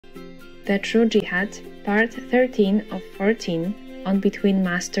The True Jihad, Part 13 of 14 on Between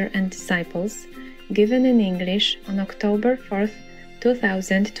Master and Disciples, given in English on October 4th,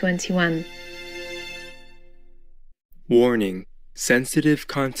 2021. Warning: sensitive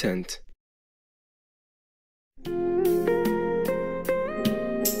content.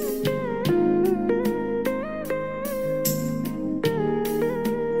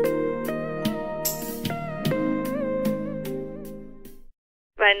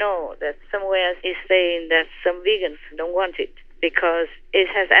 I know that somewhere is saying that some vegans don't want it because it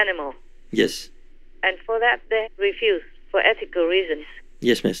has animal. Yes. And for that they refuse for ethical reasons.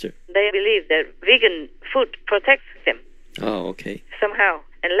 Yes, Master. They believe that vegan food protects them. Oh, okay. Somehow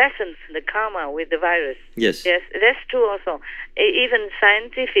and lessens the karma with the virus. Yes. Yes, that's true also. Even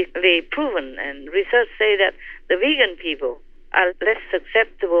scientifically proven and research say that the vegan people are less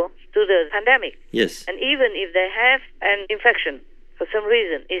susceptible to the pandemic. Yes. And even if they have an infection, for some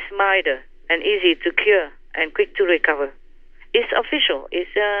reason, it's milder and easy to cure and quick to recover. It's official.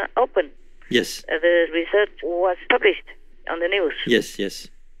 It's open. Yes. The research was published on the news. Yes, yes.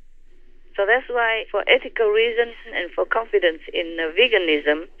 So that's why, for ethical reasons and for confidence in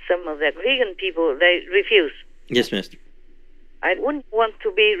veganism, some of the vegan people, they refuse. Yes, Master. I wouldn't want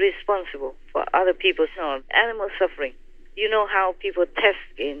to be responsible for other people's animal suffering. You know how people test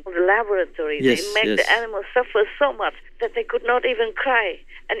in the laboratory. Yes, they make yes. the animals suffer so much that they could not even cry.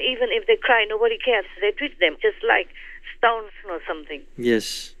 And even if they cry, nobody cares. They treat them just like stones or something.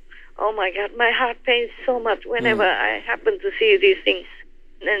 Yes. Oh my God, my heart pains so much whenever I happen to see these things.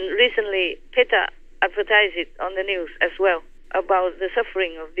 And recently, PETA advertised it on the news as well about the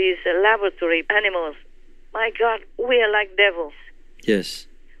suffering of these laboratory animals. My God, we are like devils. Yes.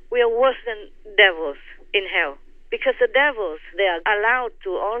 We are worse than devils in hell. Because the devils, they are allowed to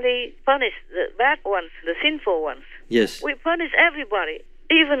only punish the bad ones, the sinful ones. Yes. We punish everybody,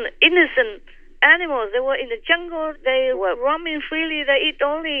 even innocent animals. They were in the jungle, they were roaming freely, they eat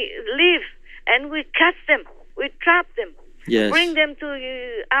only leaves, and we catch them, we trap them, Yes. bring them to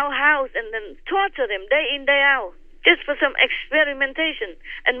our house and then torture them day in, day out, just for some experimentation.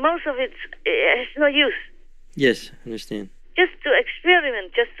 And most of it has no use. Yes, understand. Just to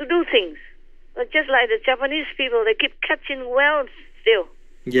experiment, just to do things. But just like the Japanese people, they keep catching whales still.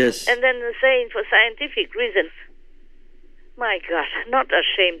 Yes. And then saying for scientific reasons. My God, not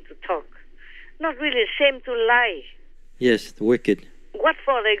ashamed to talk. Not really ashamed to lie. Yes, the wicked. What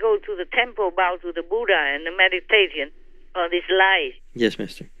for they go to the temple, bow to the Buddha and the meditation, or this lie? Yes,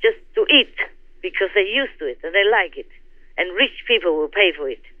 Master. Just to eat, because they're used to it and they like it. And rich people will pay for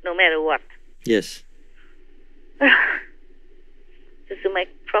it, no matter what. Yes. Just to make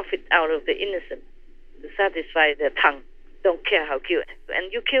profit out of the innocent, to satisfy their tongue. Don't care how cute.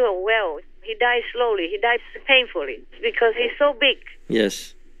 And you kill a whale. He dies slowly. He dies painfully because he's so big.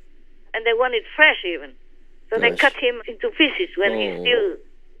 Yes. And they want it fresh even. So they cut him into pieces when he's still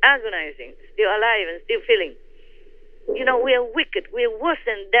agonizing, still alive and still feeling. You know, we are wicked. We are worse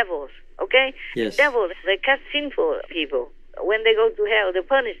than devils, okay? Yes. Devils, they catch sinful people. When they go to hell, they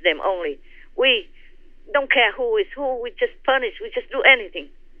punish them only. We don't care who is who. We just punish. We just do anything.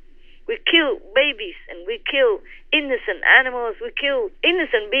 We kill babies and we kill innocent animals. We kill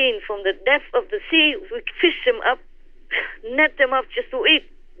innocent beings from the depth of the sea. We fish them up, net them up just to eat.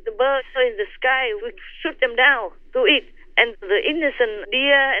 The birds in the sky, we shoot them down to eat. And the innocent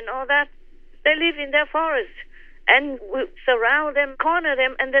deer and all that, they live in their forests. And we surround them, corner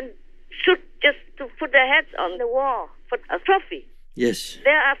them, and then shoot just to put their heads on the wall for a trophy. Yes.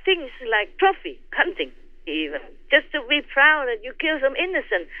 There are things like trophy hunting, even. Just to be proud that you kill some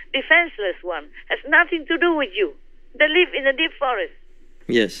innocent, defenseless one. Has nothing to do with you. They live in a deep forest.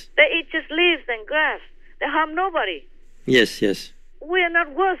 Yes. They eat just leaves and grass. They harm nobody. Yes, yes. We are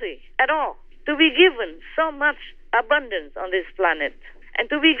not worthy at all to be given so much abundance on this planet. And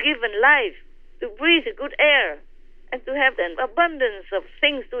to be given life, to breathe good air, and to have an abundance of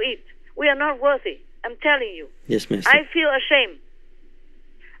things to eat. We are not worthy. I'm telling you. Yes, Master. I feel ashamed.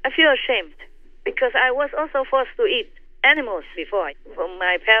 I feel ashamed because I was also forced to eat animals before from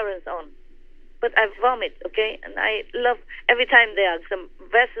my parents on. But I vomit, okay? And I love, every time there are some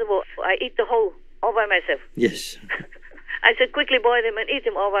vegetable, I eat the whole all by myself. Yes. I said quickly boil them and eat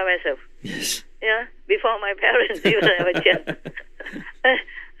them all by myself. Yes. Yeah, before my parents even have a chance.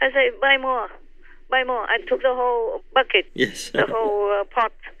 I say, buy more. Buy more. I took the whole bucket, Yes. the whole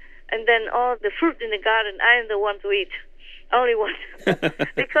pot, and then all the fruit in the garden, I am the one to eat. Only one.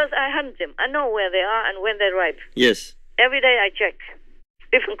 Because I hunt them. I know where they are and when they're ripe. Yes. Every day I check.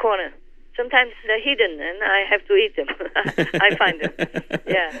 Different corner. Sometimes they're hidden and I have to eat them. I find them.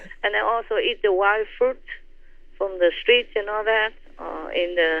 Yeah. And I also eat the wild fruit from the streets and all that,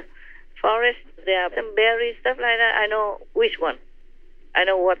 in the forest. There are some berries, stuff like that. I know which one. I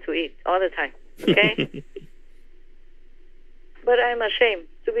know what to eat all the time. Okay? But I'm ashamed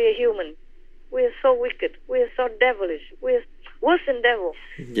to be a human. We are so wicked. We are so devilish. We are worse than devils.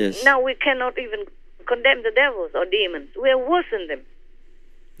 Yes. Now we cannot even condemn the devils or demons. We are worse than them.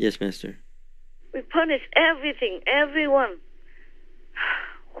 Yes, Master. We punish everything, everyone,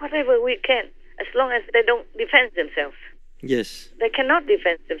 whatever we can, as long as they don't defend themselves. Yes. They cannot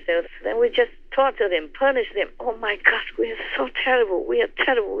defend themselves. Then we just torture them, punish them. Oh my God, we are so terrible. We are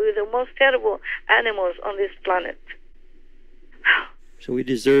terrible. We are the most terrible animals on this planet. So we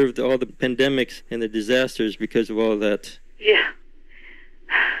deserved all the pandemics and the disasters because of all that. Yeah.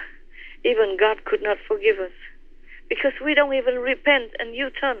 Even God could not forgive us because we don't even repent and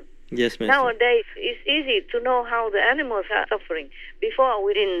U-turn. Yes, Master. Nowadays, it's easy to know how the animals are suffering. Before,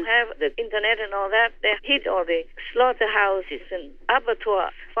 we didn't have the internet and all that. They hid all the slaughterhouses and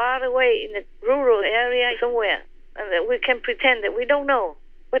abattoirs far away in the rural area somewhere. And we can pretend that we don't know.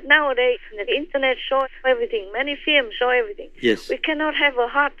 But nowadays, the internet shows everything. Many films show everything. Yes. We cannot have a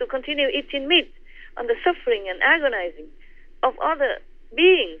heart to continue eating meat on the suffering and agonizing of other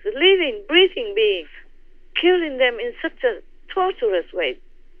beings, living, breathing beings, killing them in such a torturous way.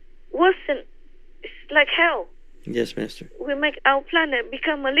 Worse than, it's like hell. Yes, Master. We make our planet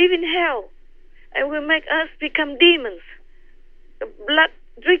become a living hell, and we make us become demons,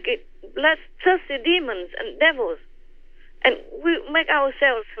 bloodthirsty demons and devils, and we make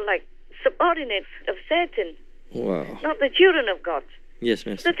ourselves like subordinates of Satan, Wow. not the children of God. Yes,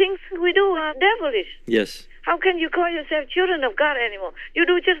 Master. The things we do are devilish. Yes. How can you call yourself children of God anymore? You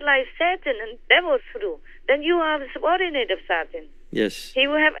do just like Satan and devils do. Then you are the subordinate of Satan. Yes. He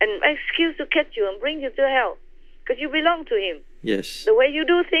will have an excuse to catch you and bring you to hell because you belong to him. Yes. The way you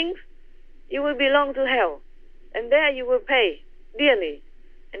do things, you will belong to hell. And there you will pay dearly.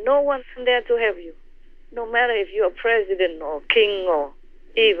 And no one's there to help you. No matter if you're president or king or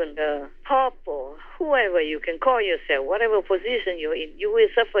even the pope or whoever you can call yourself, whatever position you're in, you will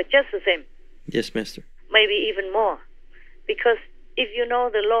suffer just the same. Yes, Master. Maybe even more. Because if you know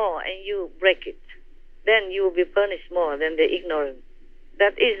the law and you break it, then you will be punished more than the ignorant.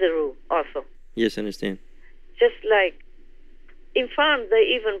 That is the rule also. Yes, I understand. Just like in France,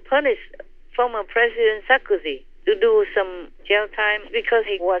 they even punished former President Sarkozy to do some jail time because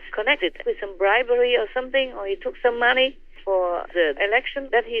he was connected with some bribery or something, or he took some money for the election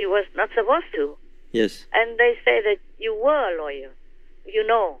that he was not supposed to. Yes. And they say that you were a lawyer. You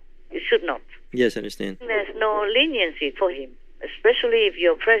know, you should not. Yes, I understand. There's no leniency for him, especially if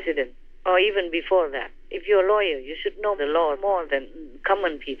you're president. Or even before that. If you're a lawyer, you should know the law more than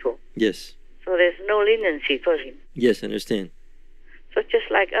common people. Yes. So there's no leniency for him. Yes, I understand. So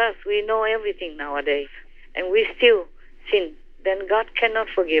just like us, we know everything nowadays. And we still sin. Then God cannot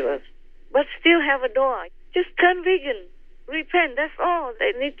forgive us. But still have a door. Just turn vegan. Repent. That's all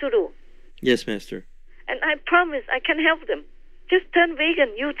they need to do. Yes, Master. And I promise I can help them. Just turn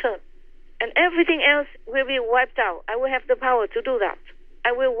vegan, U-turn. And everything else will be wiped out. I will have the power to do that.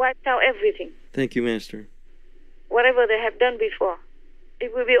 I will wipe out everything. Thank you, Master. Whatever they have done before,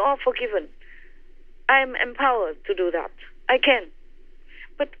 it will be all forgiven. I am empowered to do that. I can.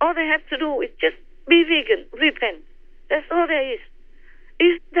 But all they have to do is just be vegan, repent. That's all there is.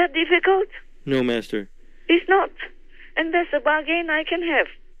 Is that difficult? No, Master. It's not. And that's a bargain I can have.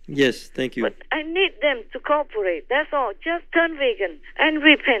 Yes, thank you. But I need them to cooperate. That's all. Just turn vegan and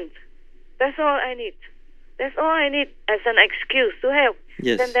repent. That's all I need. That's all I need as an excuse to help.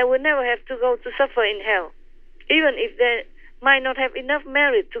 Yes. Then they will never have to go to suffer in hell. Even if they might not have enough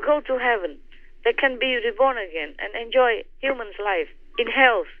merit to go to heaven, they can be reborn again and enjoy human's life in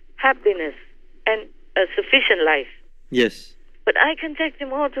health, happiness, and a sufficient life. Yes. But I can take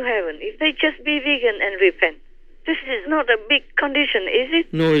them all to heaven if they just be vegan and repent. This is not a big condition, is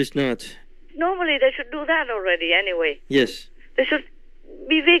it? No, it's not. Normally they should do that already anyway. Yes. They should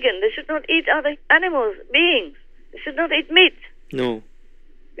be vegan. They should not eat other animals, beings. They should not eat meat. No.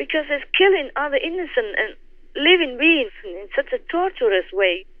 Because it's killing other innocent and living beings in such a torturous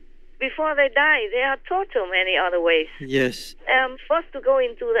way. Before they die, they are tortured many other ways. Yes. Forced to go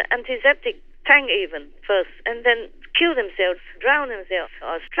into the antiseptic tank even first, and then kill themselves, drown themselves,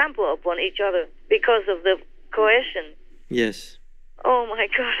 or trample upon each other because of the coercion. Yes. Oh my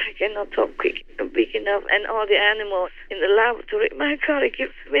God, I cannot talk quick enough. And all the animals in the laboratory, my God, it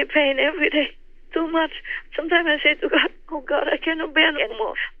gives me pain every day. Too much. Sometimes I say to God, oh God, I cannot bear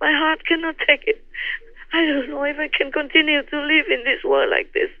anymore. My heart cannot take it. I don't know if I can continue to live in this world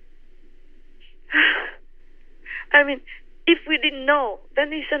like this. I mean, If we didn't know,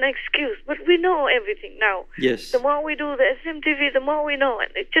 then it's an excuse. But we know everything now. Yes. The more we do the SMTV, the more we know.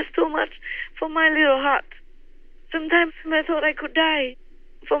 And it's just too much for my little heart. Sometimes I thought I could die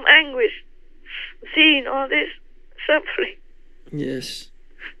from anguish, seeing all this suffering. Yes.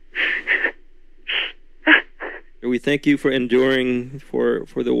 We thank you for enduring for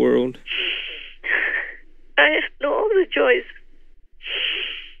the world. I have no other choice.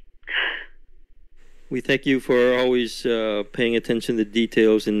 We thank you for always paying attention to the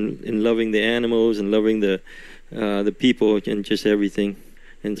details and loving the animals and loving the people and just everything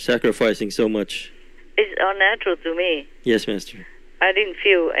and sacrificing so much. It's unnatural to me. Yes, Master. I didn't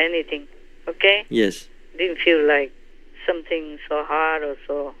feel anything, okay? Yes. Didn't feel like something so hard or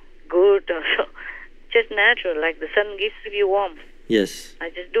so good or so. Just natural, like the sun gives you warmth. Yes. I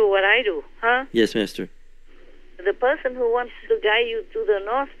just do what I do, huh? Yes, Master. The person who wants to guide you to the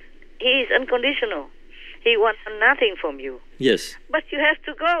north, he is unconditional. He wants nothing from you. Yes. But you have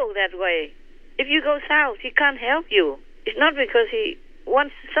to go that way. If you go south, he can't help you. It's not because he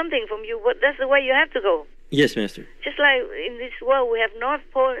wants something from you, but that's the way you have to go. Yes, Master. Just like in this world, we have North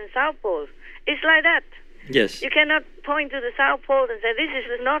Pole and South Pole. It's like that. Yes. You cannot point to the South Pole and say, this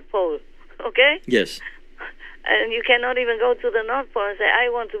is the North Pole, okay? Yes. And you cannot even go to the North Pole and say, I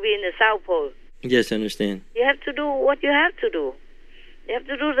want to be in the South Pole. Yes, I understand. You have to do what you have to do. You have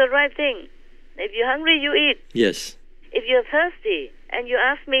to do the right thing. If you're hungry, you eat. Yes. If you're thirsty and you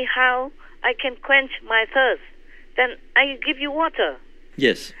ask me how I can quench my thirst, then I give you water.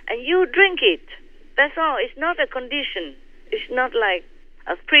 Yes. And you drink it. That's all. It's not a condition. It's not like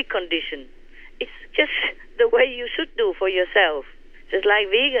a precondition. It's just the way you should do for yourself. Just like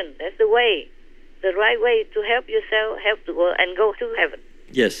vegan, that's the way. The right way to help yourself, help the world, and go to heaven.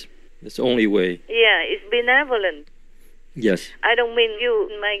 Yes. That's the only way. Yeah, it's benevolent. Yes. I don't mean you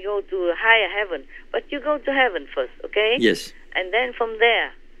might go to a higher heaven, but you go to heaven first, okay? Yes. And then from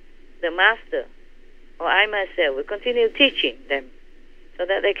there, the master, or I myself, will continue teaching them so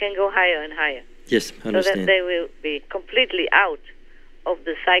that they can go higher and higher. Yes, I understand. So that they will be completely out of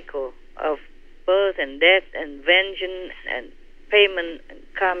the cycle of birth and death and vengeance and payment and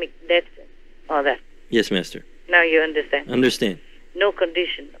karmic debt and all that. Yes, Master. Now you understand? Understand. No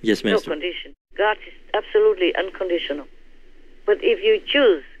condition. Yes, Master. No condition. God is absolutely unconditional. But if you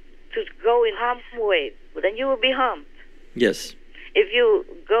choose to go in harm's way, then you will be harmed. Yes. If you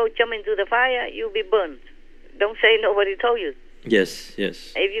go jump into the fire, you'll be burned. Don't say nobody told you. Yes,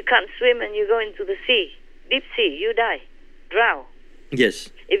 yes. If you can't swim and you go into the sea, deep sea, you die. Drown.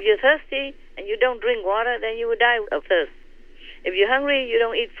 Yes. If you're thirsty and you don't drink water, then you will die of thirst. If you're hungry, you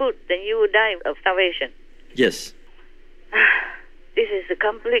don't eat food, then you will die of starvation. Yes. This is a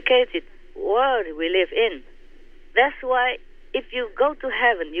complicated world we live in. That's why if you go to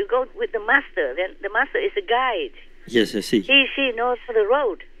heaven, you go with the master, then the master is a guide. Yes, I see. She knows the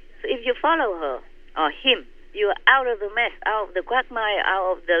road. So if you follow her or him, you are out of the mess, out of the quagmire,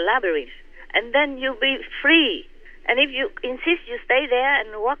 out of the labyrinth. And then you'll be free. And if you insist you stay there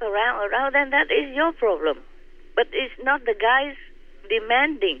and walk around, then that is your problem. But it's not the guy's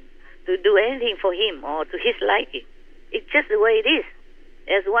demanding to do anything for him or to his liking. It's just the way it is.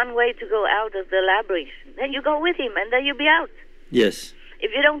 There's one way to go out of the labyrinth. Then you go with him, and then you'll be out. Yes.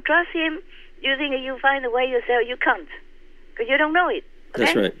 If you don't trust him, you think you find a way yourself, you can't. Because you don't know it. Okay?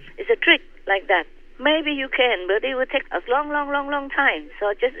 That's right. It's a trick like that. Maybe you can, but it will take a long time.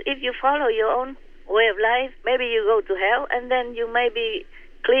 So just if you follow your own way of life, maybe you go to hell, and then you maybe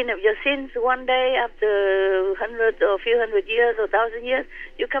clean up your sins one day after 100 or a few hundred years or 1,000 years.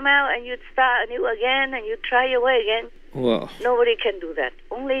 You come out and you start anew again, and you try your way again. Wow. Nobody can do that.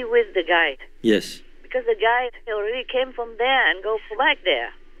 Only with the guide. Yes. Because the guide already came from there and go back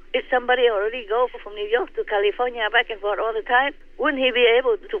there. If somebody already go from New York to California back and forth all the time, wouldn't he be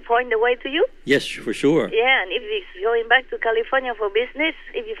able to point the way to you? Yes, for sure. Yeah, and if he's going back to California for business,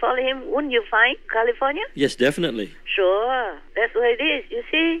 if you follow him, wouldn't you find California? Yes, definitely. Sure. That's what it is, you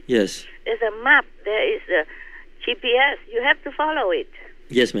see? Yes. There's a map. There is a GPS. You have to follow it.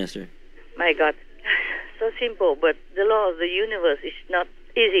 Yes, Master. My God. So simple, but the law of the universe is not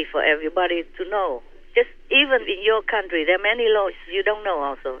easy for everybody to know. Just even in your country, there are many laws you don't know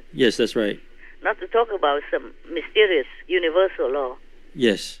also. Yes, that's right. Not to talk about some mysterious universal law.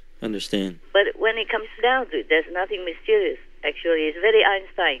 Yes, understand. But when it comes down to it, there's nothing mysterious. Actually, it's very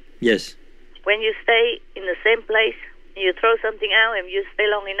Einstein. Yes. When you stay in the same place, you throw something out and you stay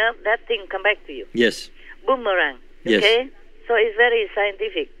long enough, that thing come back to you. Yes. Boomerang. Yes. Okay? So it's very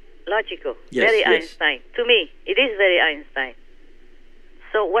scientific, logical, yes, very yes. Einstein. To me, it is very Einstein.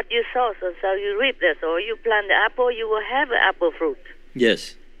 So what you sow, so you reap that. So you plant the apple, you will have an apple fruit.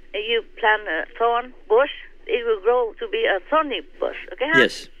 Yes. If you plant a thorn bush, it will grow to be a thorny bush. Okay, huh?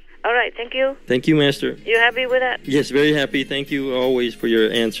 Yes. All right, thank you. Thank you, Master. You happy with that? Yes, very happy. Thank you always for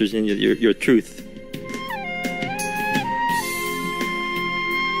your answers and your truth.